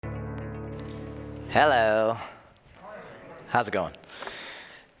Hello. How's it going?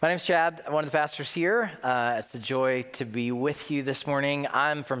 My name's Chad. I'm one of the pastors here. It's a joy to be with you this morning.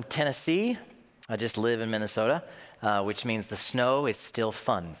 I'm from Tennessee. I just live in Minnesota, which means the snow is still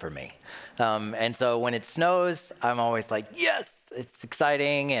fun for me. And so when it snows, I'm always like, yes, it's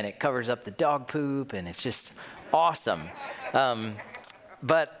exciting, and it covers up the dog poop, and it's just awesome.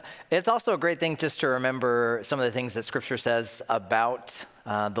 But it's also a great thing just to remember some of the things that Scripture says about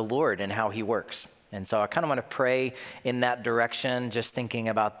the Lord and how He works. And so I kind of want to pray in that direction, just thinking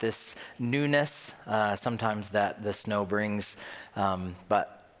about this newness, sometimes that the snow brings.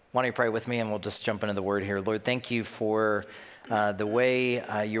 But why don't you pray with me, and we'll just jump into the Word here. Lord, thank you for the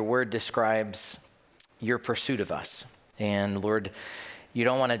way your Word describes your pursuit of us. And Lord, you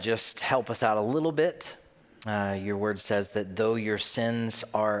don't want to just help us out a little bit. Your Word says that though your sins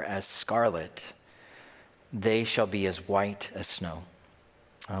are as scarlet, they shall be as white as snow.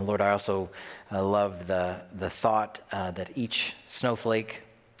 Lord, I also love the thought that each snowflake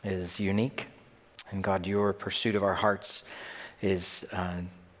is unique. And God, your pursuit of our hearts is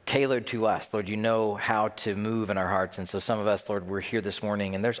tailored to us. Lord, you know how to move in our hearts. And so some of us, Lord, we're here this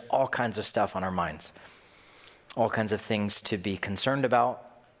morning, and there's all kinds of stuff on our minds, all kinds of things to be concerned about.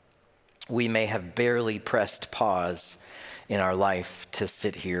 We may have barely pressed pause in our life to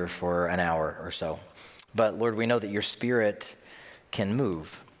sit here for an hour or so. But Lord, we know that your Spirit can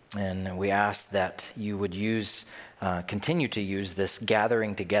move. And we ask that you would continue to use this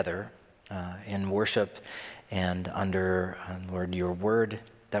gathering together in worship and under, Lord, your word,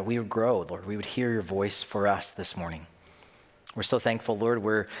 that we would grow, Lord. We would hear your voice for us this morning. We're so thankful, Lord.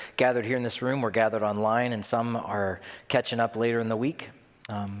 We're gathered here in this room. We're gathered online, and some are catching up later in the week.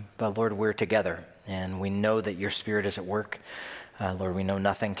 But Lord, we're together, and we know that your Spirit is at work. Lord, we know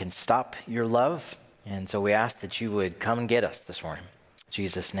nothing can stop your love. And so we ask that you would come and get us this morning. In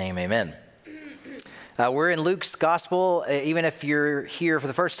Jesus' name, amen. We're in Luke's gospel. Even if you're here for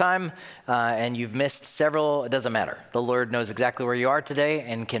the first time and you've missed several, it doesn't matter. The Lord knows exactly where you are today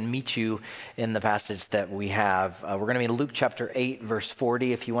and can meet you in the passage that we have. We're going to be in Luke chapter 8, verse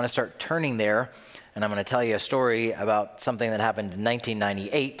 40. If you want to start turning there, and I'm going to tell you a story about something that happened in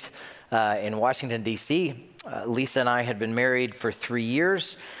 1998 in Washington, D.C. Lisa and I had been married for 3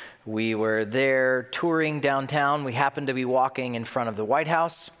 years. We were there touring downtown. We happened to be walking in front of the White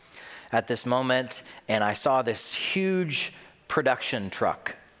House at this moment, and I saw this huge production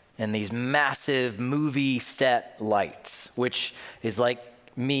truck and these massive movie set lights, which is like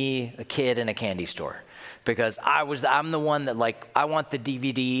me, a kid in a candy store, because I'm the one that I want the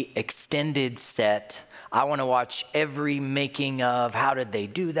DVD extended set. I want to watch every making of, how did they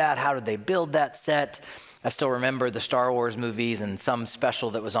do that? How did they build that set? I still remember the Star Wars movies and some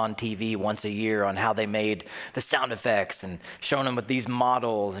special that was on TV once a year on how they made the sound effects and showing them with these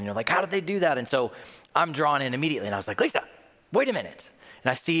models. And you're like, how did they do that? And so I'm drawn in immediately. And I was like, Lisa, wait a minute.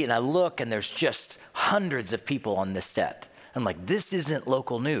 And I see and I look, and there's just hundreds of people on this set. I'm like, this isn't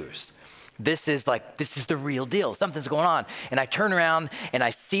local news. This is the real deal. Something's going on. And I turn around and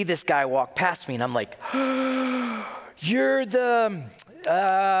I see this guy walk past me, and I'm like, you're the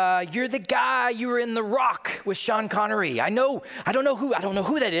guy, you were in The Rock with Sean Connery. I don't know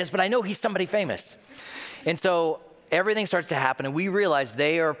who that is, but I know he's somebody famous. And so everything starts to happen, and we realize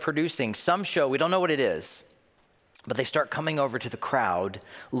they are producing some show. We don't know what it is, but they start coming over to the crowd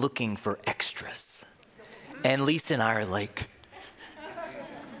looking for extras. And Lisa and I are like,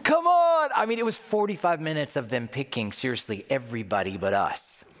 come on. I mean, it was 45 minutes of them picking seriously everybody but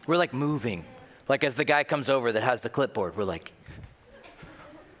us. We're like moving. Like as the guy comes over that has the clipboard, we're like,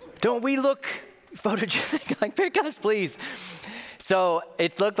 don't we look photogenic? Like, pick us, please. So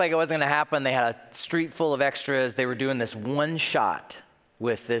it looked like it wasn't going to happen. They had a street full of extras. They were doing this one shot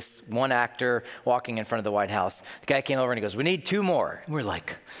with this one actor walking in front of the White House. The guy came over and he goes, we need 2 more. And we're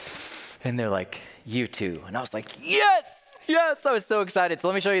like, and they're like, you too. And I was like, yes. I was so excited. So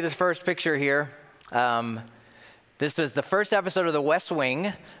let me show you this first picture here. This was the first episode of The West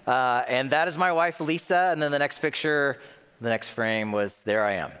Wing. And that is my wife, Lisa. And then the next picture, the next frame was, there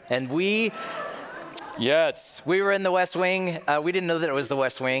I am. And we were in The West Wing. We didn't know that it was The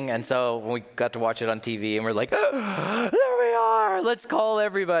West Wing. And so when we got to watch it on TV, and we're like, oh, there we are. Let's call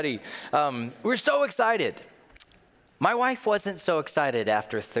everybody. We're so excited. My wife wasn't so excited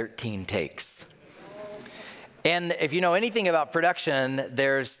after 13 takes. And if you know anything about production,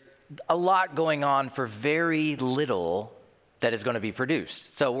 there's a lot going on for very little that is going to be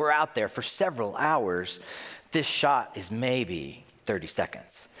produced. So we're out there for several hours. This shot is maybe 30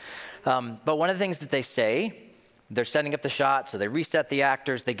 seconds. But one of the things that they say, they're setting up the shot, so they reset the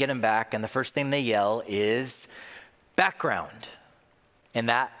actors, they get them back, and the first thing they yell is background. And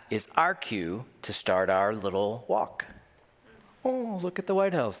that is our cue to start our little walk. Oh, look at the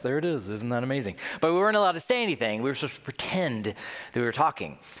White House. There it is. Isn't that amazing? But we weren't allowed to say anything. We were supposed to pretend that we were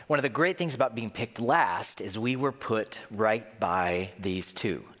talking. One of the great things about being picked last is we were put right by these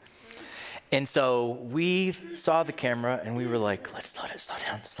two. And so we saw the camera and we were like, let's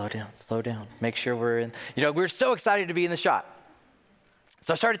slow down. Make sure we're in. We were so excited to be in the shot.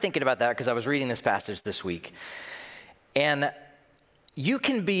 So I started thinking about that because I was reading this passage this week. And you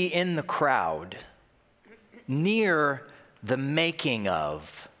can be in the crowd near the making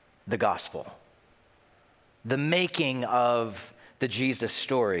of the gospel, the making of the Jesus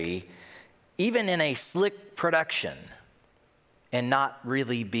story, even in a slick production, and not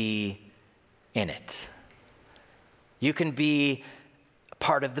really be in it. You can be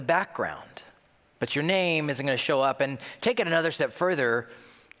part of the background, but your name isn't going to show up. And take it another step further,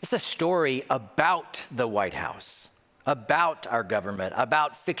 it's a story about the White House, about our government,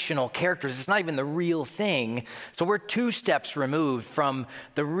 about fictional characters. It's not even the real thing. So we're 2 steps removed from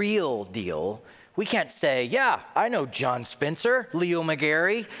the real deal. We can't say, yeah, I know John Spencer, Leo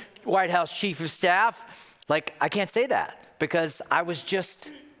McGarry, White House Chief of Staff. I can't say that because I was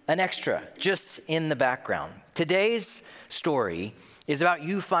just an extra, just in the background. Today's story is about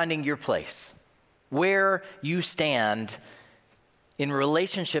you finding your place, where you stand in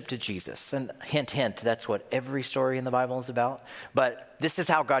relationship to Jesus. And hint, hint, that's what every story in the Bible is about. But this is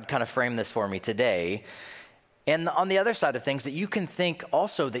how God kind of framed this for me today. And on the other side of things, that you can think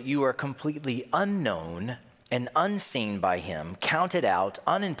also that you are completely unknown and unseen by him, counted out,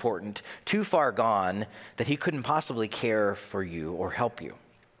 unimportant, too far gone, that he couldn't possibly care for you or help you.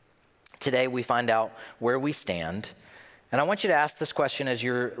 Today, we find out where we stand. And I want you to ask this question as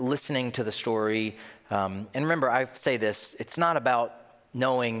you're listening to the story. And remember, I say this, it's not about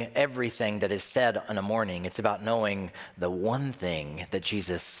knowing everything that is said in a morning. It's about knowing the one thing that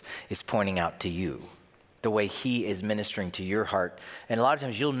Jesus is pointing out to you, the way he is ministering to your heart. And a lot of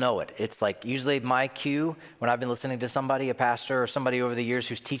times you'll know it. It's like usually my cue when I've been listening to somebody, a pastor or somebody over the years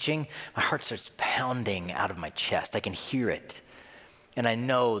who's teaching, my heart starts pounding out of my chest. I can hear it. And I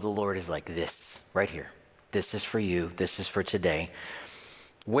know the Lord is like this right here. This is for you. This is for today.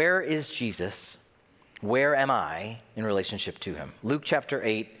 Where is Jesus? Where am I in relationship to him? Luke chapter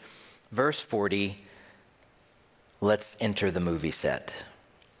 8, verse 40. Let's enter the movie set.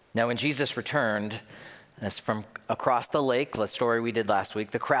 Now, when Jesus returned, that's from across the lake, the story we did last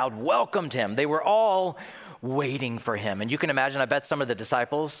week, the crowd welcomed him. They were all waiting for him. And you can imagine, I bet some of the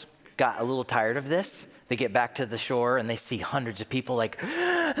disciples got a little tired of this. They get back to the shore and they see hundreds of people like,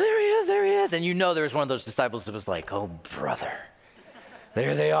 there he is. And there was one of those disciples that was like, oh, brother,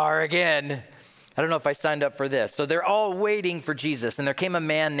 there they are again. I don't know if I signed up for this. So they're all waiting for Jesus. And there came a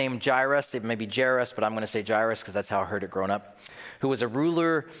man named Jairus, it may be Jairus, but I'm going to say Jairus because that's how I heard it growing up, who was a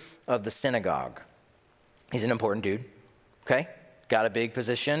ruler of the synagogue. He's an important dude, okay? Got a big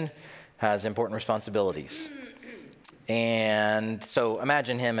position, has important responsibilities. And so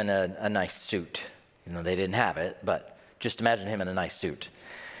imagine him in a nice suit. They didn't have it, but just imagine him in a nice suit.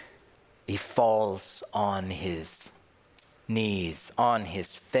 He falls on his knees, on his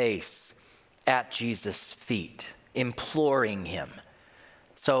face, at Jesus' feet, imploring him.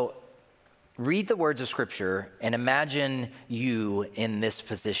 So read the words of Scripture and imagine you in this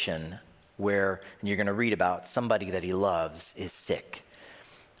position where you're going to read about somebody that he loves is sick.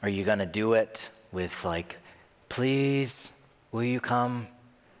 Are you going to do it with please, will you come?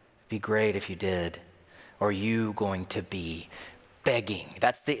 It'd be great if you did. Or are you going to be begging?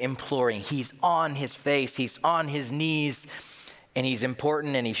 That's the imploring. He's on his face, he's on his knees, and he's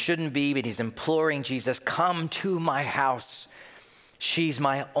important and he shouldn't be, but he's imploring Jesus, come to my house. She's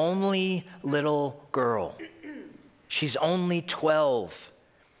my only little girl. She's only 12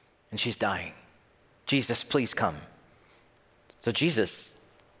 and she's dying. Jesus, please come. So Jesus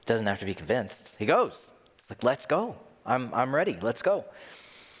doesn't have to be convinced. He goes. It's like, let's go. I'm ready. Let's go.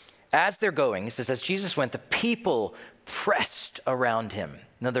 As they're going, it says, as Jesus went, the people pressed around him.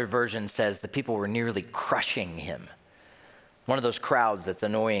 Another version says the people were nearly crushing him. One of those crowds that's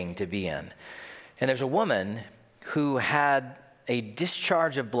annoying to be in. And there's a woman who had a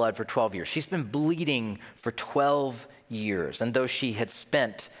discharge of blood for 12 years. She's been bleeding for 12 years. And though she had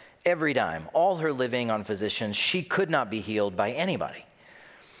spent every dime, all her living on physicians, she could not be healed by anybody.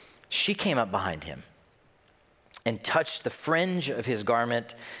 She came up behind him and touched the fringe of his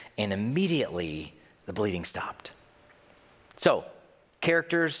garment, and immediately the bleeding stopped. So,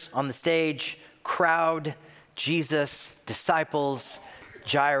 characters on the stage, crowd, Jesus, disciples,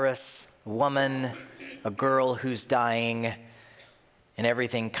 Jairus, woman, a girl who's dying. And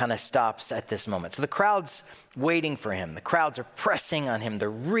everything kind of stops at this moment. So the crowd's waiting for him. The crowds are pressing on him. They're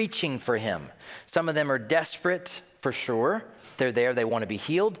reaching for him. Some of them are desperate, for sure. They're there. They want to be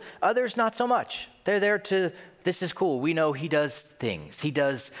healed. Others, not so much. They're there to, this is cool. We know he does things. He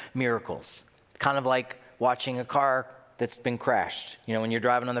does miracles. Kind of like watching a car that's been crashed. You know, when you're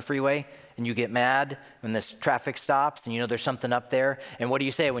driving on the freeway and you get mad when this traffic stops and you know there's something up there. And what do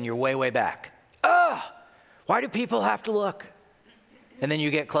you say when you're way, way back? Oh, why do people have to look? And then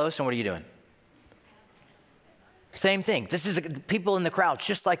you get close, and what are you doing? Same thing. This is people in the crowd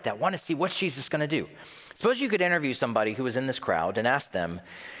just like that, want to see what's Jesus going to do. Suppose you could interview somebody who was in this crowd and ask them,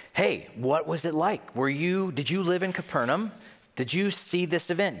 hey, what was it like? Did you live in Capernaum? Did you see this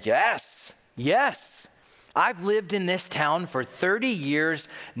event? Yes. I've lived in this town for 30 years.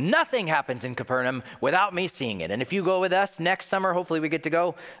 Nothing happens in Capernaum without me seeing it. And if you go with us next summer, hopefully we get to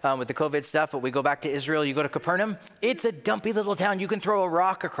go with the COVID stuff, but we go back to Israel, you go to Capernaum, it's a dumpy little town. You can throw a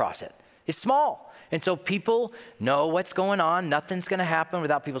rock across it. It's small. And so people know what's going on. Nothing's going to happen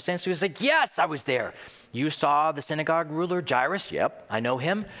without people saying, so he's like, yes, I was there. You saw the synagogue ruler, Jairus? Yep, I know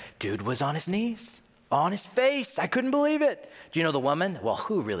him. Dude was on his knees, on his face. I couldn't believe it. Do you know the woman? Well,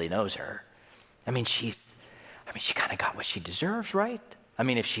 who really knows her? I mean, she kind of got what she deserves, right? I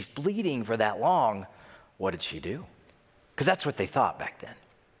mean, if she's bleeding for that long, what did she do? Because that's what they thought back then.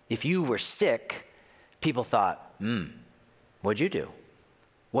 If you were sick, people thought, what'd you do?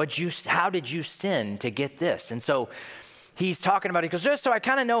 How did you sin to get this? And so he's talking about it. He goes, so I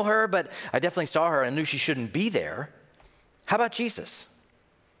kind of know her, but I definitely saw her and knew she shouldn't be there. How about Jesus?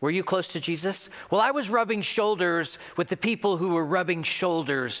 Were you close to Jesus? Well, I was rubbing shoulders with the people who were rubbing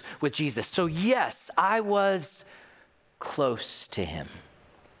shoulders with Jesus. So yes, I was close to him.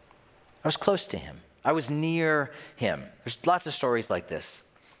 I was close to him. I was near him. There's lots of stories like this.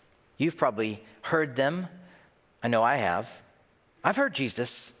 You've probably heard them. I know I have. I've heard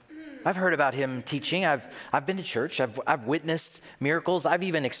Jesus. I've heard about him teaching. I've been to church. I've witnessed miracles. I've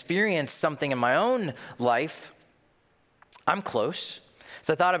even experienced something in my own life. I'm close.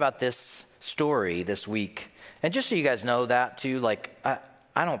 So I thought about this story this week. And just so you guys know that too, like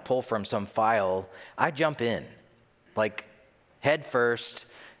I don't pull from some file. I jump in, like head first.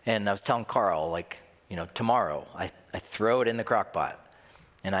 And I was telling Carl, like, tomorrow I throw it in the crock pot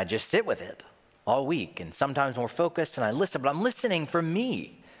and I just sit with it all week. And sometimes more focused and I listen, but I'm listening for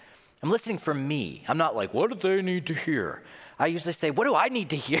me. I'm listening for me. I'm not like, what do they need to hear? I usually say, what do I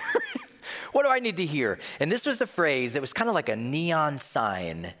need to hear? What do I need to hear? And this was the phrase that was kind of like a neon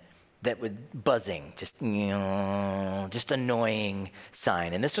sign that was buzzing, just annoying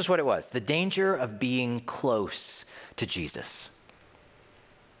sign. And this was what it was: the danger of being close to Jesus.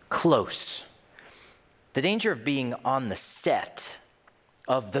 Close. The danger of being on the set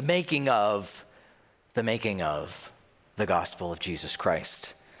of the making of the gospel of Jesus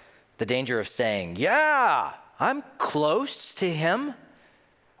Christ. The danger of saying, yeah, I'm close to him.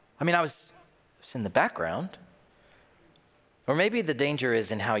 I mean, I was in the background. Or maybe the danger is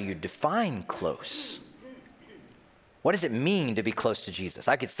in how you define close. What does it mean to be close to Jesus?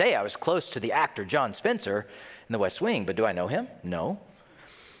 I could say I was close to the actor John Spencer in The West Wing, but do I know him? No.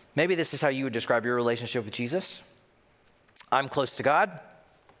 Maybe this is how you would describe your relationship with Jesus. I'm close to God.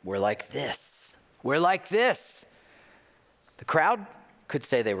 We're like this. We're like this. The crowd could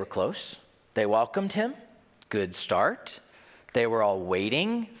say they were close. They welcomed him. Good start. They were all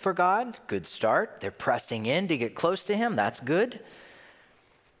waiting for God. Good start. They're pressing in to get close to him. That's good.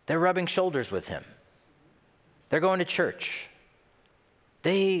 They're rubbing shoulders with him. They're going to church.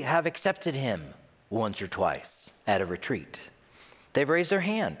 They have accepted him once or twice at a retreat. They've raised their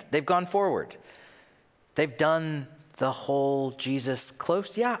hand. They've gone forward. They've done the whole Jesus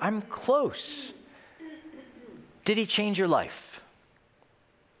close. Yeah, I'm close. Did he change your life?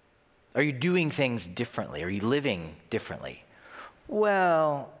 Are you doing things differently? Are you living differently?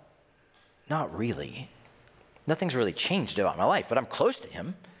 Well, not really. Nothing's really changed about my life, but I'm close to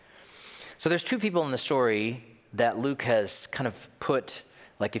him. So there's two people in the story that Luke has kind of put,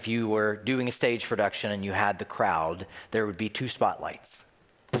 like if you were doing a stage production and you had the crowd, there would be two spotlights.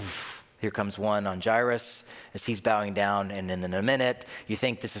 Poof. Here comes one on Jairus as he's bowing down, and in a minute, you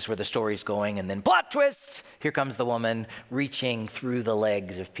think this is where the story's going, and then plot twist, here comes the woman reaching through the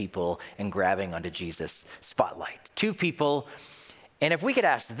legs of people and grabbing onto Jesus' spotlight. Two people, and if we could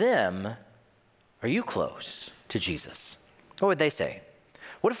ask them, are you close to Jesus? What would they say?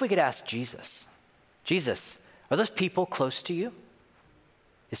 What if we could ask Jesus? Jesus, are those people close to you?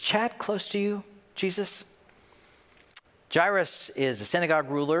 Is Chad close to you, Jesus? Jairus is a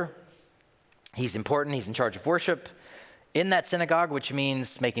synagogue ruler. He's important. He's in charge of worship in that synagogue, which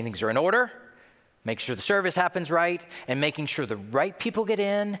means making things are in order. make sure the service happens right, and making sure the right people get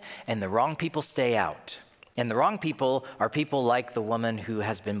in and the wrong people stay out. And the wrong people are people like the woman who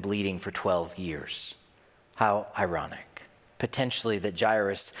has been bleeding for 12 years. How ironic. Potentially that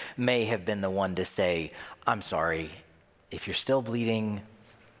Jairus may have been the one to say, I'm sorry, if you're still bleeding,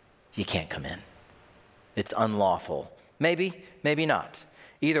 you can't come in. It's unlawful. Maybe, maybe not.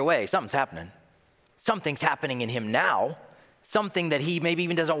 Either way, something's happening. Something's happening in him now. Something that he maybe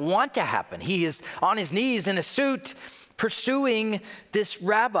even doesn't want to happen. He is on his knees in a suit pursuing this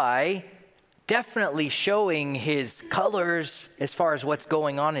rabbi, definitely showing his colors as far as what's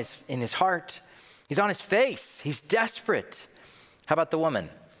going on in his heart. He's on his face. He's desperate. How about the woman?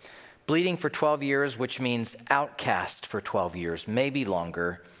 Bleeding for 12 years, which means outcast for 12 years, maybe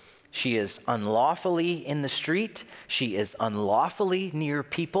longer. She is unlawfully in the street. She is unlawfully near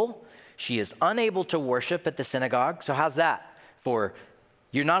people. She is unable to worship at the synagogue. So how's that? For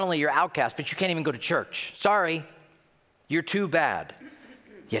you're not only your outcast, but you can't even go to church. Sorry, you're too bad.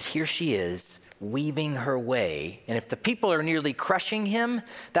 Yet here she is, weaving her way. And if the people are nearly crushing him,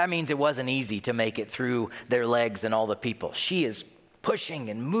 that means it wasn't easy to make it through their legs and all the people. She is pushing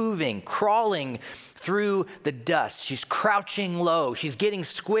and moving, crawling through the dust. She's crouching low. She's getting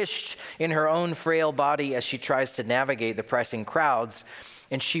squished in her own frail body as she tries to navigate the pressing crowds.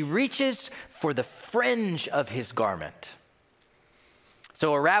 And she reaches for the fringe of his garment.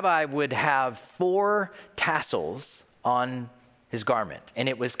 So a rabbi would have 4 tassels on his garment, and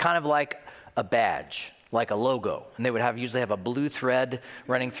it was kind of like a badge, like a logo. And they would usually have a blue thread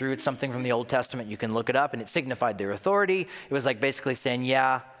running through it, something from the Old Testament. You can look it up, and it signified their authority. It was like basically saying,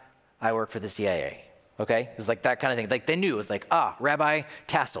 yeah, I work for the CIA, okay? It was like that kind of thing. Like they knew, it was like, rabbi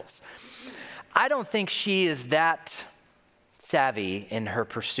tassels. I don't think she is that savvy in her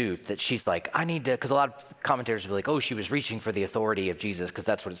pursuit that she's like, I need to, because a lot of commentators will be like, oh, she was reaching for the authority of Jesus because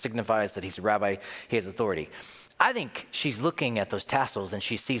that's what it signifies, that he's a rabbi, he has authority. I think she's looking at those tassels and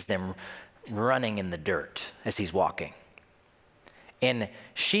she sees them running in the dirt as he's walking. And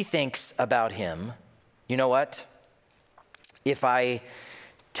she thinks about him, you know what? If I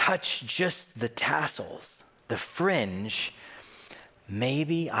touch just the tassels, the fringe,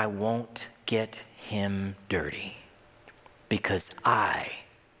 maybe I won't get him dirty. Because I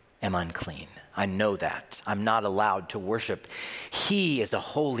am unclean. I know that. I'm not allowed to worship. He is a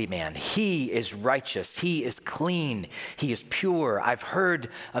holy man. He is righteous. He is clean. He is pure. I've heard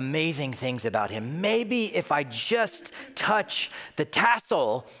amazing things about him. Maybe if I just touch the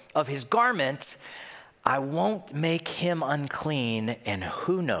tassel of his garment, I won't make him unclean. And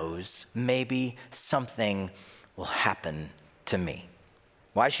who knows, maybe something will happen to me.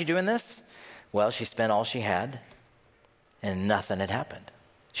 Why is she doing this? Well, she spent all she had. And nothing had happened.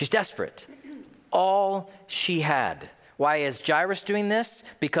 She's desperate. All she had. Why is Jairus doing this?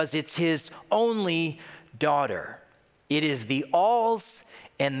 Because it's his only daughter. It is the alls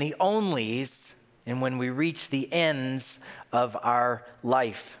and the onlys, and when we reach the ends of our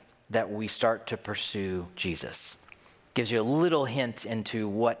life, that we start to pursue Jesus. Gives you a little hint into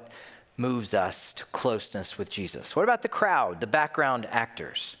what moves us to closeness with Jesus. What about the crowd, the background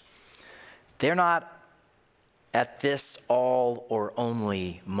actors? They're not at this all or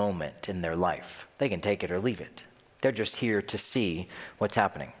only moment in their life. They can take it or leave it. They're just here to see what's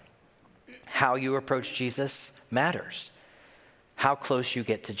happening. How you approach Jesus matters. How close you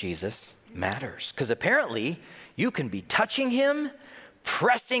get to Jesus matters. Because apparently you can be touching him,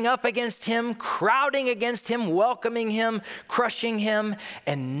 pressing up against him, crowding against him, welcoming him, crushing him,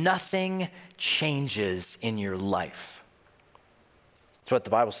 and nothing changes in your life. That's what the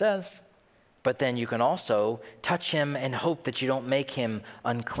Bible says. But then you can also touch him and hope that you don't make him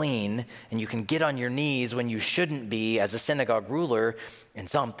unclean, and you can get on your knees when you shouldn't be as a synagogue ruler, and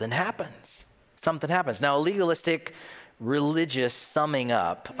something happens. Something happens. Now, a legalistic, religious summing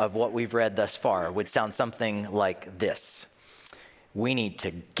up of what we've read thus far would sound something like this. We need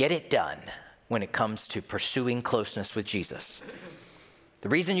to get it done when it comes to pursuing closeness with Jesus. The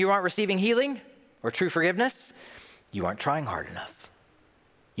reason you aren't receiving healing or true forgiveness, you aren't trying hard enough.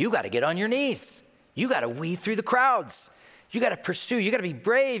 You got to get on your knees. You got to weave through the crowds. You got to pursue. You got to be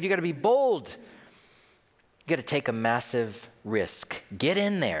brave. You got to be bold. You got to take a massive risk. Get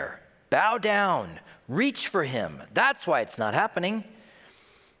in there. Bow down. Reach for him. That's why it's not happening.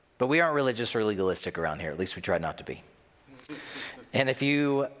 But we aren't religious or legalistic around here. At least we try not to be. And if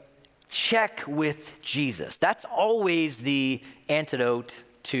you check with Jesus, that's always the antidote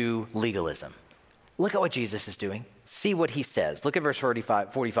to legalism. Look at what Jesus is doing. See what he says. Look at verse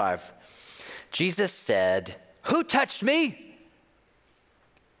 45. Jesus said, "Who touched me?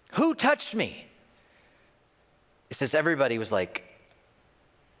 Who touched me?" It says everybody was like,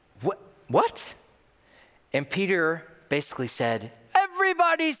 What? And Peter basically said,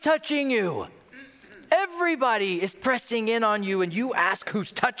 everybody's touching you. Everybody is pressing in on you, and you ask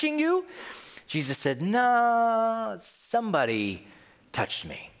who's touching you? Jesus said, no, somebody touched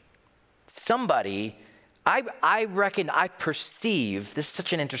me. Somebody, I reckon, I perceive, this is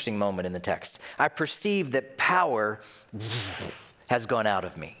such an interesting moment in the text. I perceive that power has gone out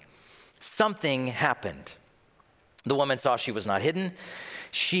of me. Something happened. The woman saw she was not hidden.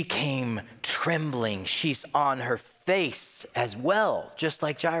 She came trembling. She's on her face as well, just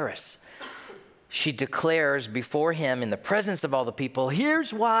like Jairus. She declares before him in the presence of all the people,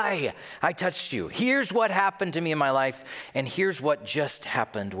 here's why I touched you. Here's what happened to me in my life. And here's what just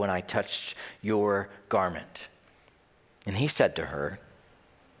happened when I touched your garment. And he said to her,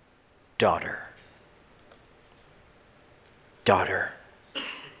 daughter,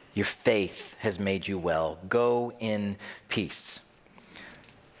 your faith has made you well. Go in peace.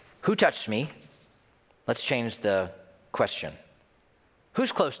 Who touched me? Let's change the question.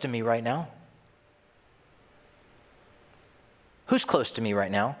 Who's close to me right now? Who's close to me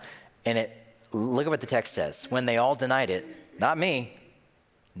right now? And look at what the text says. When they all denied it, not me,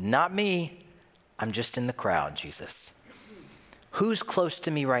 I'm just in the crowd, Jesus. Who's close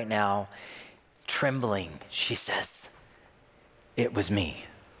to me right now? Trembling, she says, it was me.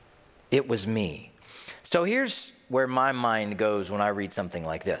 It was me. So here's where my mind goes when I read something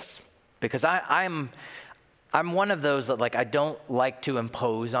like this. Because I'm one of those that I don't like to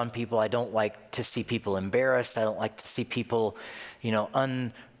impose on people. I don't like to see people embarrassed. I don't like to see people, I don't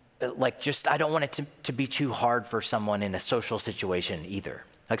want it to be too hard for someone in a social situation either.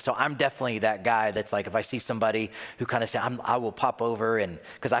 So I'm definitely that guy that's if I see somebody who kind of say, I will pop over, and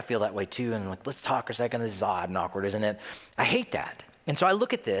because I feel that way too, and let's talk for a second. This is odd and awkward, isn't it? I hate that. And so I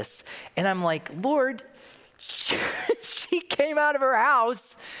look at this and I'm like, Lord, she came out of her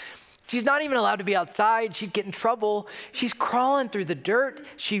house. She's not even allowed to be outside. She'd get in trouble. She's crawling through the dirt.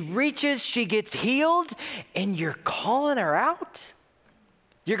 She reaches, she gets healed, and you're calling her out?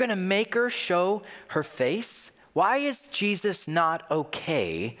 You're going to make her show her face? Why is Jesus not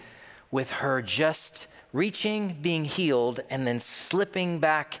okay with her just reaching, being healed, and then slipping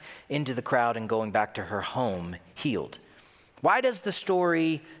back into the crowd and going back to her home healed? Why does the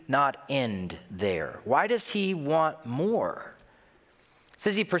story not end there? Why does he want more? It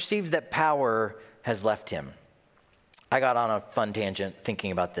says he perceived that power has left him. I got on a fun tangent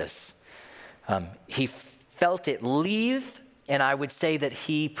thinking about this. He felt it leave, and I would say that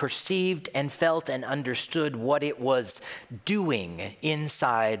he perceived and felt and understood what it was doing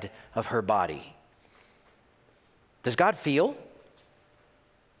inside of her body. Does God feel?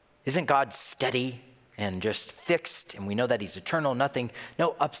 Isn't God steady and just fixed? And we know that he's eternal,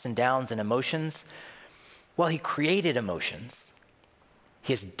 no ups and downs and emotions. Well, he created emotions.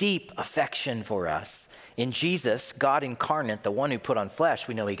 His deep affection for us. In Jesus, God incarnate, the one who put on flesh,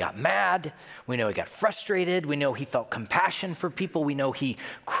 we know he got mad. We know he got frustrated. We know he felt compassion for people. We know he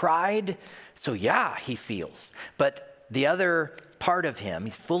cried. So yeah, he feels. But the other part of him,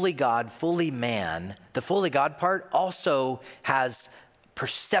 he's fully God, fully man. The fully God part also has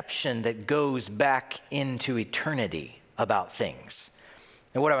perception that goes back into eternity about things.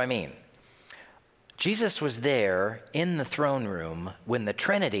 And what do I mean? Jesus was there in the throne room when the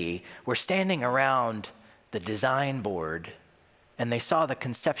Trinity were standing around the design board and they saw the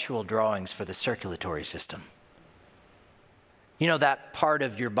conceptual drawings for the circulatory system. You know, that part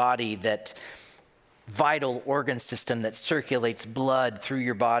of your body, that vital organ system that circulates blood through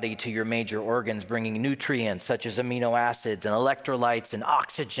your body to your major organs, bringing nutrients such as amino acids and electrolytes and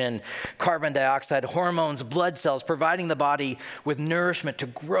oxygen, carbon dioxide, hormones, blood cells, providing the body with nourishment to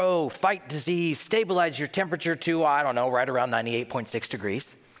grow, fight disease, stabilize your temperature to, right around 98.6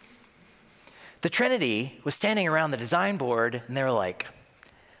 degrees. The Trinity was standing around the design board and they were like,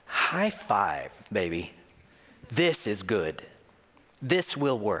 high five, baby. This is good. This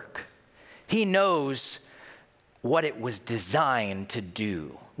will work. He knows what it was designed to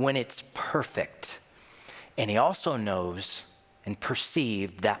do when it's perfect. And he also knows and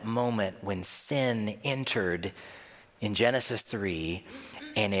perceived that moment when sin entered in Genesis 3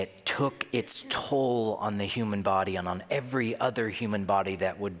 and it took its toll on the human body and on every other human body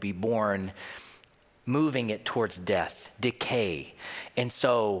that would be born, moving it towards death, decay. And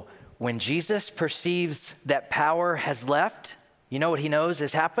so when Jesus perceives that power has left, you know what he knows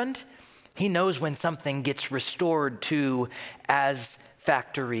has happened? He knows when something gets restored to as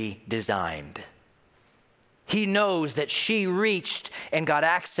factory designed. He knows that she reached and got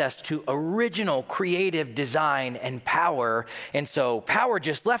access to original creative design and power. And so power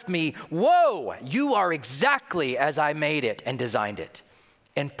just left me. Whoa, you are exactly as I made it and designed it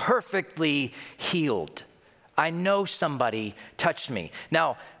and perfectly healed. I know somebody touched me.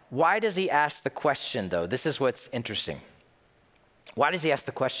 Now, why does he ask the question, though? This is what's interesting. Why does he ask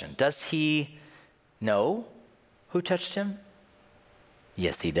the question? Does he know who touched him?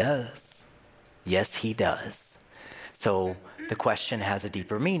 Yes, he does. Yes, he does. So the question has a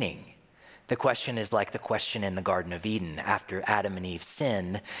deeper meaning. The question is like the question in the Garden of Eden after Adam and Eve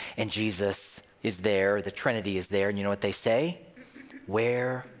sin, and Jesus is there, the Trinity is there, and you know what they say?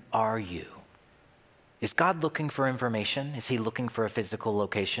 Where are you? Is God looking for information? Is he looking for a physical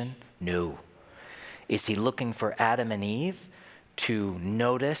location? No. Is he looking for Adam and Eve to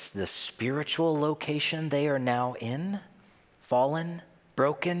notice the spiritual location they are now in? Fallen?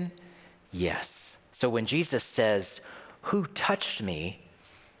 Broken? Yes. So when Jesus says, "Who touched me?"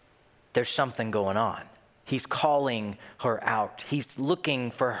 there's something going on. He's calling her out. He's looking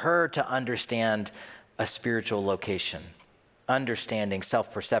for her to understand a spiritual location, understanding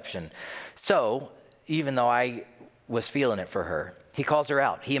self-perception. So even though I was feeling it for her, he calls her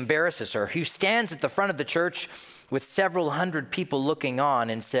out. He embarrasses her. He stands at the front of the church with several hundred people looking on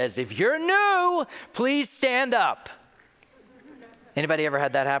and says, "If you're new, please stand up." Anybody ever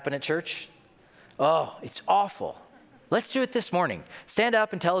had that happen at church? Oh, it's awful. Let's do it this morning. Stand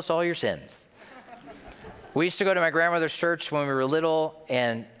up and tell us all your sins. We used to go to my grandmother's church when we were little,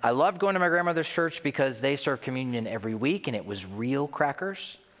 and I loved going to my grandmother's church because they served communion every week, and it was real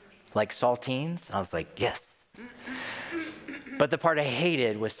crackers, like saltines. I was like, yes. But the part I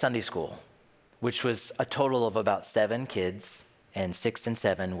hated was Sunday school, which was a total of about 7 kids, and 6 and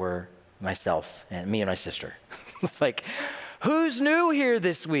 7 were myself and me and my sister. It's like, who's new here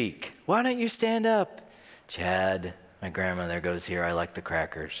this week? Why don't you stand up? Chad, my grandmother goes here. I like the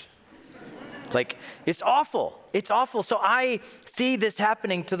crackers. Like, it's awful. It's awful. So I see this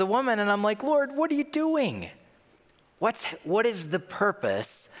happening to the woman, and I'm like, Lord, what are you doing? What is the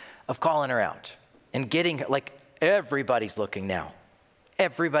purpose of calling her out and getting her? Like, everybody's looking now.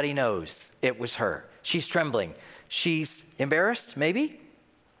 Everybody knows it was her. She's trembling. She's embarrassed, maybe.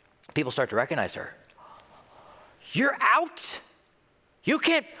 People start to recognize her. You're out? You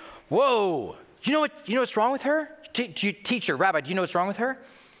can't, whoa. You know what's wrong with her? Teacher, rabbi, do you know what's wrong with her?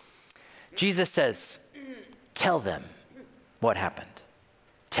 Jesus says, tell them what happened.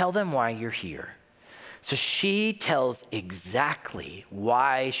 Tell them why you're here. So she tells exactly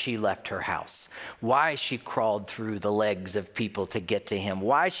why she left her house, why she crawled through the legs of people to get to him,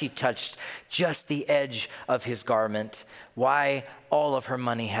 why she touched just the edge of his garment, why all of her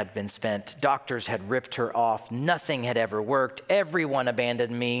money had been spent. Doctors had ripped her off. Nothing had ever worked. Everyone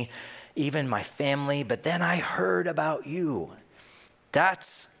abandoned me, even my family. But then I heard about you.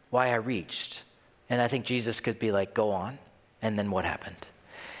 That's why I reached. And I think Jesus could be like, go on. And then what happened?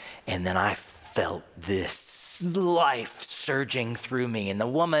 And then I felt this life surging through me. And the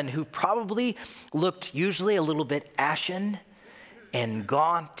woman who probably looked usually a little bit ashen and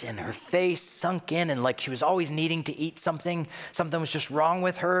gaunt and her face sunk in and like she was always needing to eat something. Something was just wrong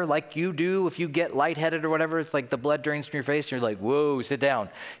with her, like you do if you get lightheaded or whatever. It's like the blood drains from your face and you're like, whoa, sit down.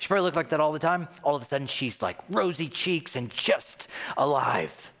 She probably looked like that all the time. All of a sudden she's like rosy cheeks and just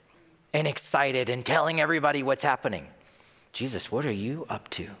alive and excited and telling everybody what's happening. Jesus, what are you up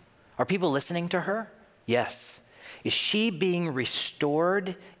to? Are people listening to her? Yes. Is she being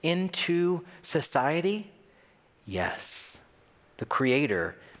restored into society? Yes. The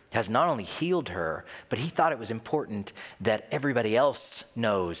Creator has not only healed her, but he thought it was important that everybody else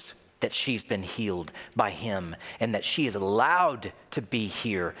knows that she's been healed by him and that she is allowed to be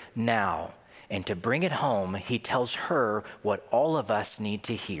here now. And to bring it home, he tells her what all of us need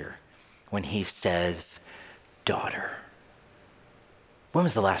to hear when he says, daughter. When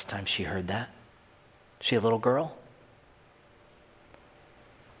was the last time she heard that? She a little girl?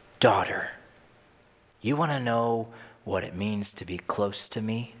 Daughter, you want to know what it means to be close to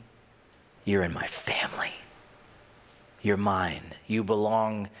me? You're in my family. You're mine. You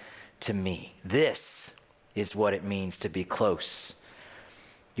belong to me. This is what it means to be close.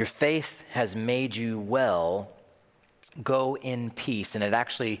 Your faith has made you well. Go in peace. And it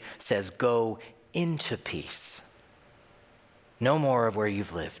actually says go into peace. No more of where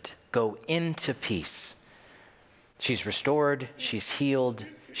you've lived. Go into peace. She's restored. She's healed.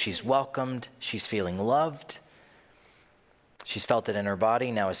 She's welcomed. She's feeling loved. She's felt it in her body.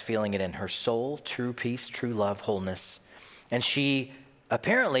 Now is feeling it in her soul. True peace, true love, wholeness. And she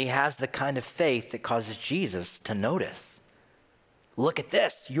apparently has the kind of faith that causes Jesus to notice. Look at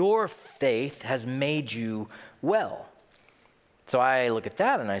this. Your faith has made you well. So I look at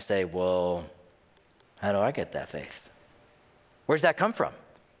that and I say, well, how do I get that faith? Where's that come from?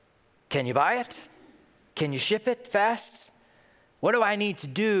 Can you buy it? Can you ship it fast? What do I need to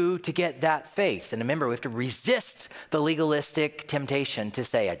do to get that faith? And remember, we have to resist the legalistic temptation to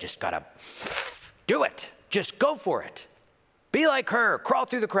say, I just got to do it. Just go for it. Be like her. Crawl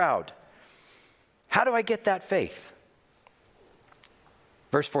through the crowd. How do I get that faith?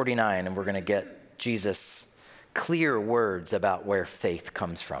 Verse 49, and we're going to get Jesus' clear words about where faith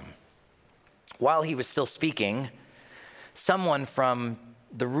comes from. While he was still speaking, someone from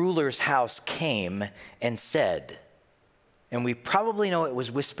the ruler's house came and said, and we probably know it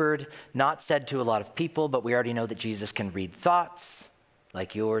was whispered, not said to a lot of people, but we already know that Jesus can read thoughts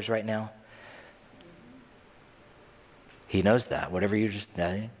like yours right now. He knows that, whatever you just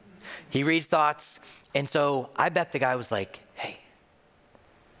said. He reads thoughts. And so I bet the guy was like, hey,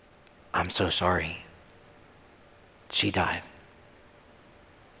 I'm so sorry. She died.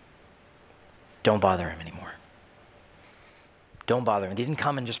 Don't bother him anymore. Don't bother him. He didn't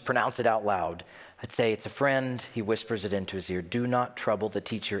come and just pronounce it out loud. I'd say it's a friend. He whispers it into his ear. Do not trouble the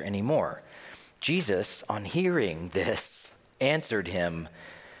teacher anymore. Jesus, on hearing this, answered him,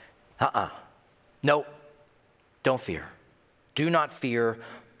 nope, don't fear. Do not fear.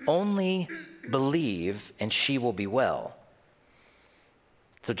 Only believe and she will be well.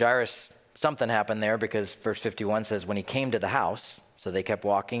 So Jairus, something happened there because verse 51 says when he came to the house, so they kept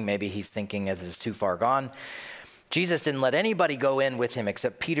walking. Maybe he's thinking this is too far gone. Jesus didn't let anybody go in with him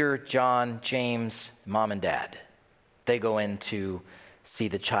except Peter, John, James, mom and dad. They go in to see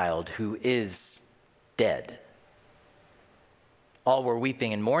the child who is dead. All were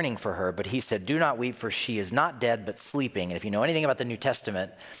weeping and mourning for her, but he said, do not weep, for she is not dead, but sleeping. And if you know anything about the New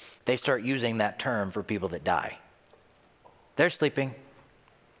Testament, they start using that term for people that die. They're sleeping.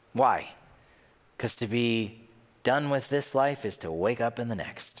 Why? Because to be done with this life is to wake up in the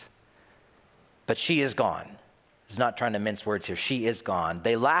next. But she is gone. He's not trying to mince words here. She is gone.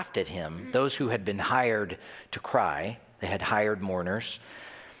 They laughed at him. Those who had been hired to cry, they had hired mourners,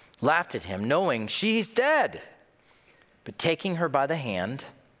 laughed at him, knowing she's dead. But taking her by the hand,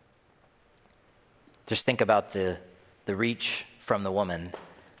 just think about the reach from the woman,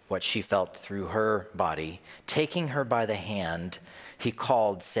 what she felt through her body. Taking her by the hand, he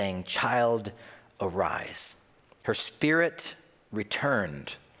called, saying, child, arise. Her spirit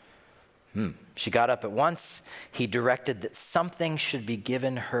returned. She got up at once. He directed that something should be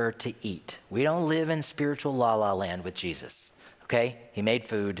given her to eat. We don't live in spiritual la-la land with Jesus, okay? He made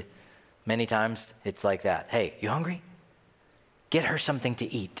food. Many times it's like that. Hey, you hungry? Get her something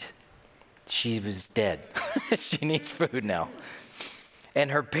to eat. She was dead. She needs food now.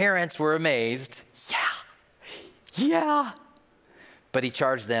 And her parents were amazed. Yeah. But he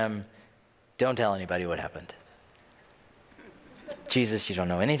charged them, don't tell anybody what happened. Jesus, you don't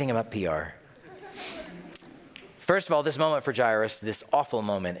know anything about PR. First of all, this moment for Jairus, this awful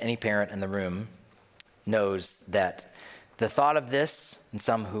moment, any parent in the room knows that the thought of this, and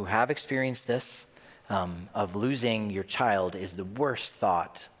some who have experienced this, of losing your child is the worst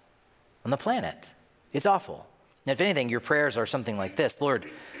thought on the planet. It's awful. And if anything, your prayers are something like this: Lord,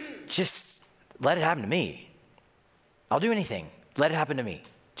 just let it happen to me. I'll do anything. Let it happen to me.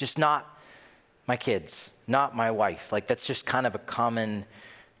 Just not my kids, not my wife. Like, that's just kind of a common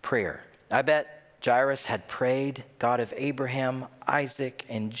prayer. I bet Jairus had prayed, God of Abraham, Isaac,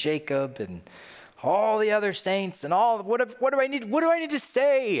 and Jacob, and all the other saints, and all, what do I need? What do I need to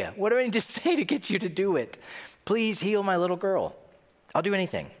say? What do I need to say to get you to do it? Please heal my little girl. I'll do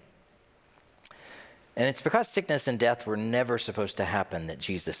anything. And it's because sickness and death were never supposed to happen that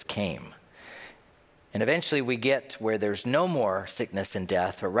Jesus came. And eventually we get where there's no more sickness and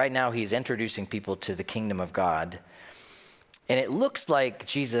death, but right now he's introducing people to the kingdom of God. And it looks like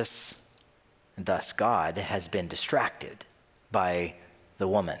Jesus, and thus God, has been distracted by the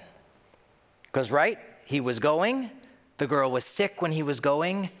woman. Because, right, he was going, the girl was sick when he was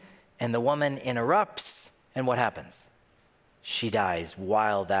going, and the woman interrupts, and what happens? She dies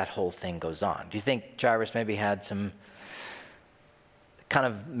while that whole thing goes on. Do you think Jairus maybe had some kind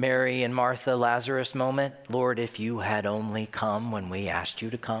of Mary and Martha, Lazarus moment? Lord, if you had only come when we asked you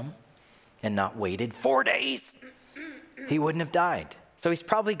to come and not waited 4 days, he wouldn't have died. So he's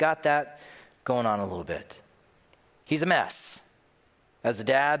probably got that going on a little bit. He's a mess as a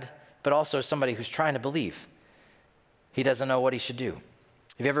dad, but also somebody who's trying to believe. He doesn't know what he should do.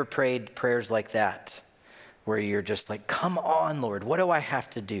 Have you ever prayed prayers like that, where you're just like, come on, Lord, what do I have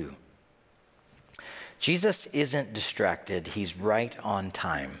to do? Jesus isn't distracted. He's right on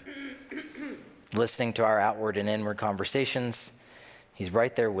time. Listening to our outward and inward conversations, he's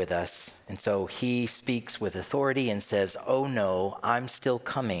right there with us. And so he speaks with authority and says, oh no, I'm still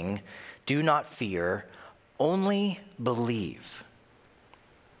coming. Do not fear, only believe.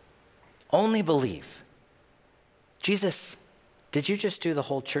 Only believe. Jesus did you just do the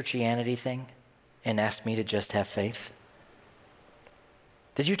whole churchianity thing and ask me to just have faith?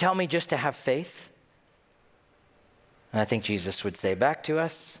 Did you tell me just to have faith? And I think Jesus would say back to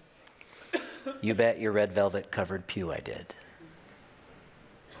us, you bet your red velvet covered pew I did.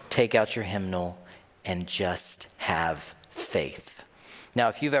 Take out your hymnal and just have faith. Now,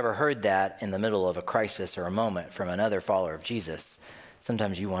 if you've ever heard that in the middle of a crisis or a moment from another follower of Jesus,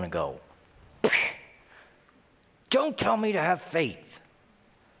 sometimes you want to go, don't tell me to have faith.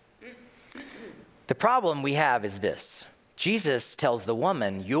 The problem we have is this. Jesus tells the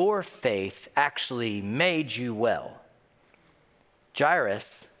woman, your faith actually made you well.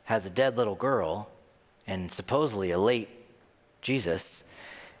 Jairus has a dead little girl and supposedly a late Jesus,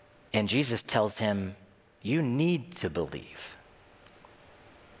 and Jesus tells him, you need to believe.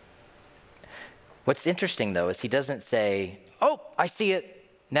 What's interesting, though, is he doesn't say, oh, I see it,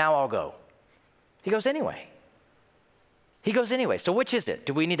 now I'll go. He goes anyway. He goes anyway. So which is it?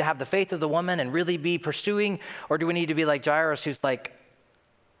 Do we need to have the faith of the woman and really be pursuing, or do we need to be like Jairus, who's like,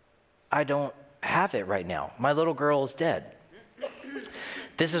 I don't have it right now. My little girl is dead.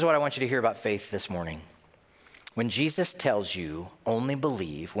 This is what I want you to hear about faith this morning. When Jesus tells you only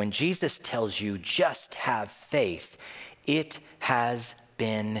believe, when Jesus tells you just have faith, it has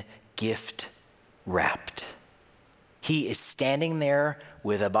been gift wrapped. He is standing there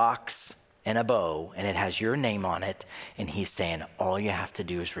with a box and a bow, and it has your name on it, and he's saying, all you have to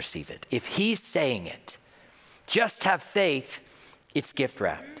do is receive it. If he's saying it, just have faith, it's gift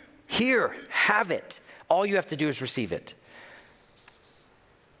wrapped. Here, have it. All you have to do is receive it.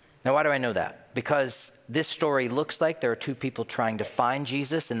 Now, why do I know that? Because this story looks like there are two people trying to find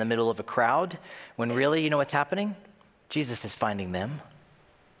Jesus in the middle of a crowd, when really, you know what's happening? Jesus is finding them.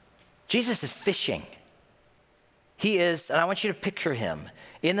 Jesus is fishing. He is, and I want you to picture him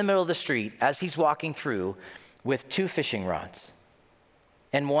in the middle of the street as he's walking through with two fishing rods.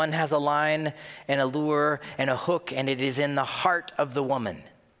 And one has a line and a lure and a hook, and it is in the heart of the woman.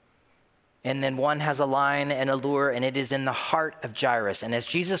 And then one has a line and a lure, and it is in the heart of Jairus. And as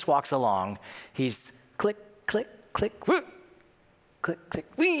Jesus walks along, he's click, click, click, whoo, click, click,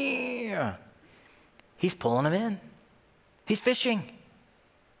 whee. He's pulling them in. He's fishing.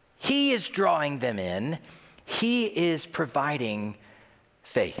 He is drawing them in. He is providing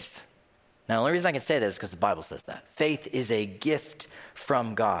faith. Now, the only reason I can say that is because the Bible says that. Faith is a gift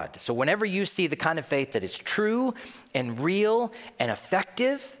from God. So whenever you see the kind of faith that is true and real and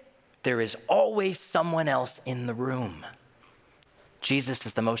effective, there is always someone else in the room. Jesus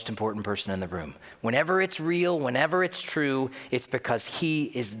is the most important person in the room. Whenever it's real, whenever it's true, it's because he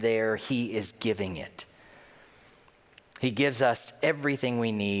is there, he is giving it. He gives us everything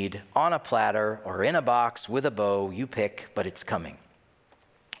we need on a platter or in a box with a bow, you pick, but it's coming.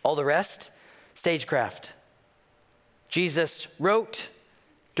 All the rest, stagecraft. Jesus wrote,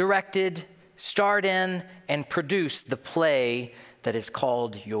 directed, starred in, and produced the play that is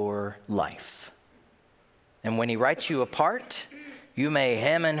called your life. And when he writes you a part, you may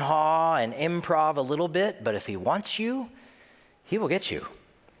hem and haw and improv a little bit, but if he wants you, he will get you.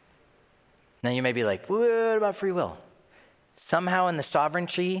 Now you may be like, what about free will? Somehow in the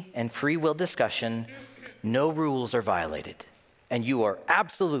sovereignty and free will discussion, no rules are violated. And you are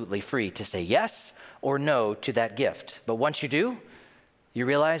absolutely free to say yes or no to that gift. But once you do, you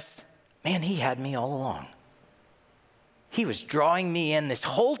realize, man, he had me all along. He was drawing me in this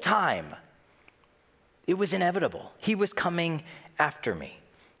whole time. It was inevitable. He was coming after me.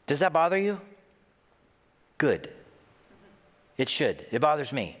 Does that bother you? Good. It should. It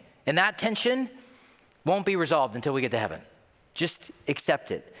bothers me. And that tension won't be resolved until we get to heaven. Just accept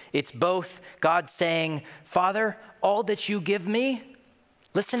it. It's both God saying, Father, all that you give me,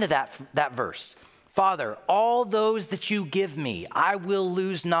 listen to that verse. Father, all those that you give me, I will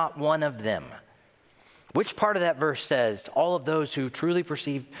lose not one of them. Which part of that verse says, all of those who truly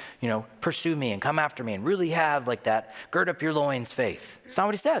pursue me and come after me and really have like that gird up your loins faith? It's not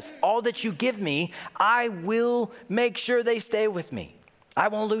what he says. All that you give me, I will make sure they stay with me. I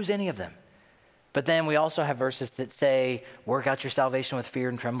won't lose any of them. But then we also have verses that say, work out your salvation with fear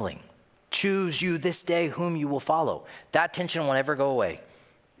and trembling. Choose you this day whom you will follow. That tension will never go away.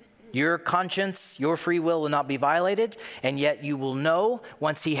 Your conscience, your free will not be violated, and yet you will know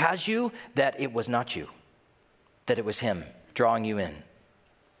once he has you that it was not you, that it was him drawing you in.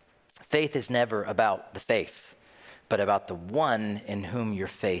 Faith is never about the faith, but about the one in whom your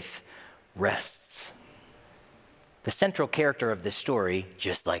faith rests. The central character of this story,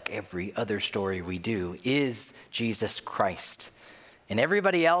 just like every other story we do, is Jesus Christ. And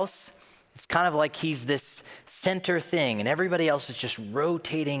everybody else, it's kind of like he's this center thing, and everybody else is just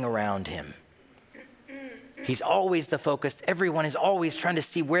rotating around him. He's always the focus. Everyone is always trying to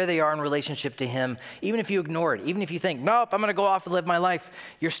see where they are in relationship to him. Even if you ignore it, even if you think, nope, I'm going to go off and live my life,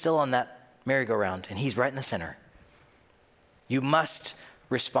 you're still on that merry-go-round, and he's right in the center. You must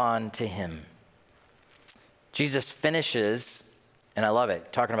respond to him. Jesus finishes, and I love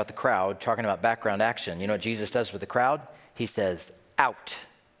it, talking about the crowd, talking about background action. You know what Jesus does with the crowd? He says, out.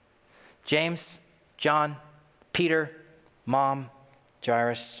 James, John, Peter, Mom,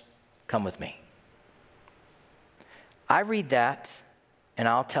 Jairus, come with me. I read that, and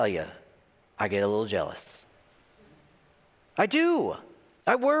I'll tell you, I get a little jealous. I do.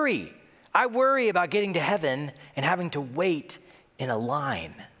 I worry. I worry about getting to heaven and having to wait in a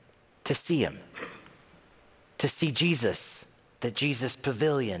line to see him, to see Jesus, the Jesus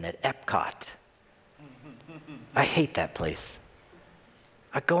Pavilion at Epcot. I hate that place.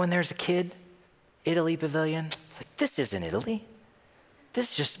 I go in there as a kid, Italy Pavilion. It's like, this isn't Italy.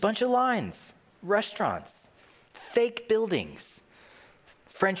 This is just a bunch of lines, restaurants. Fake buildings.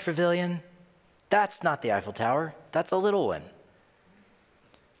 French Pavilion, that's not the Eiffel Tower. That's a little one.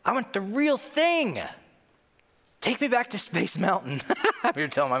 I want the real thing. Take me back to Space Mountain. I'm here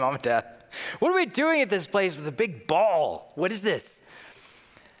telling my mom and dad, what are we doing at this place with a big ball? What is this?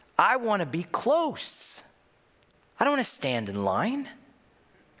 I want to be close. I don't want to stand in line.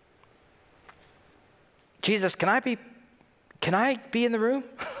 Jesus, can I be in the room?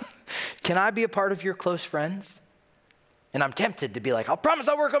 Can I be a part of your close friends? And I'm tempted to be like, I'll promise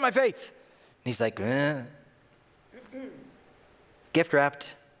I'll work on my faith. And he's like, gift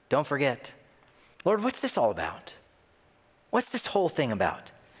wrapped, don't forget. Lord, what's this all about? What's this whole thing about?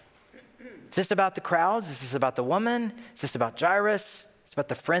 Is this about the crowds? Is this about the woman? Is this about Jairus? It's about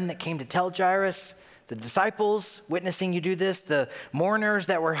the friend that came to tell Jairus? The disciples witnessing you do this? The mourners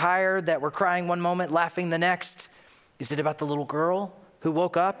that were hired that were crying one moment, laughing the next? Is it about the little girl who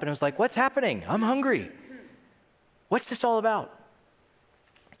woke up and was like, what's happening? I'm hungry. What's this all about?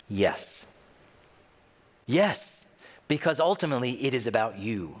 Yes. Yes, because ultimately it is about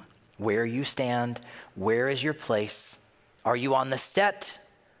you, where you stand, where is your place. Are you on the set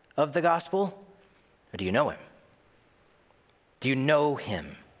of the gospel, or do you know him? Do you know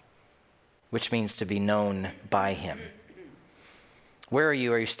him? Which means to be known by him. Where are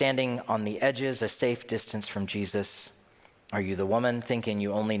you? Are you standing on the edges, a safe distance from Jesus? Are you the woman thinking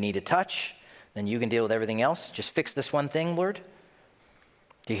you only need a touch? Then you can deal with everything else. Just fix this one thing, Lord.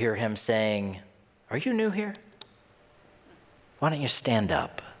 Do you hear him saying, are you new here? Why don't you stand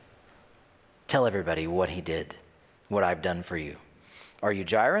up? Tell everybody what he did, what I've done for you. Are you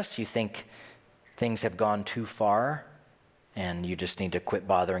Jairus? You think things have gone too far and you just need to quit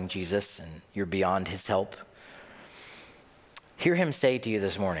bothering Jesus and you're beyond his help? Hear him say to you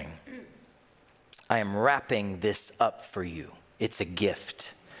this morning, I am wrapping this up for you. It's a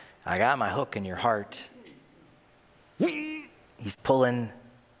gift. I got my hook in your heart. He's pulling.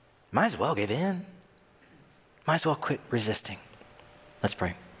 Might as well give in. Might as well quit resisting. Let's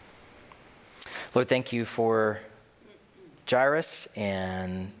pray. Lord, thank you for Jairus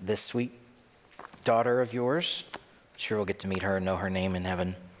and this sweet daughter of yours. I'm sure we'll get to meet her and know her name in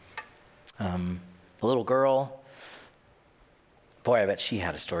heaven. The little girl. Boy, I bet she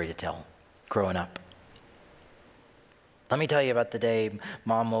had a story to tell growing up. Let me tell you about the day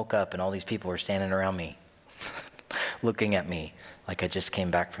Mom woke up and all these people were standing around me, looking at me like I just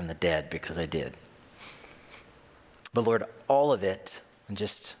came back from the dead, because I did. But Lord, all of it, and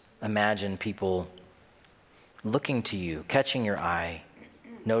just imagine people looking to you, catching your eye,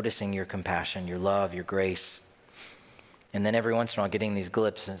 noticing your compassion, your love, your grace, and then every once in a while getting these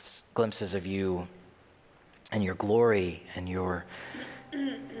glimpses of you and your glory and your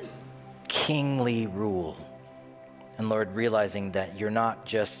kingly rule. And Lord, realizing that you're not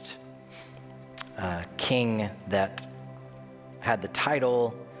just a king that had the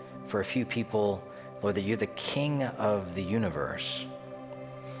title for a few people, Lord, that you're the king of the universe.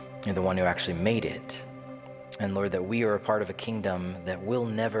 You're the one who actually made it. And Lord, that we are a part of a kingdom that will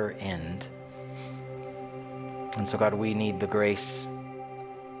never end. And so God, we need the grace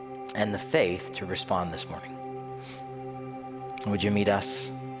and the faith to respond this morning. Would you meet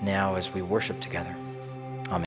us now as we worship together?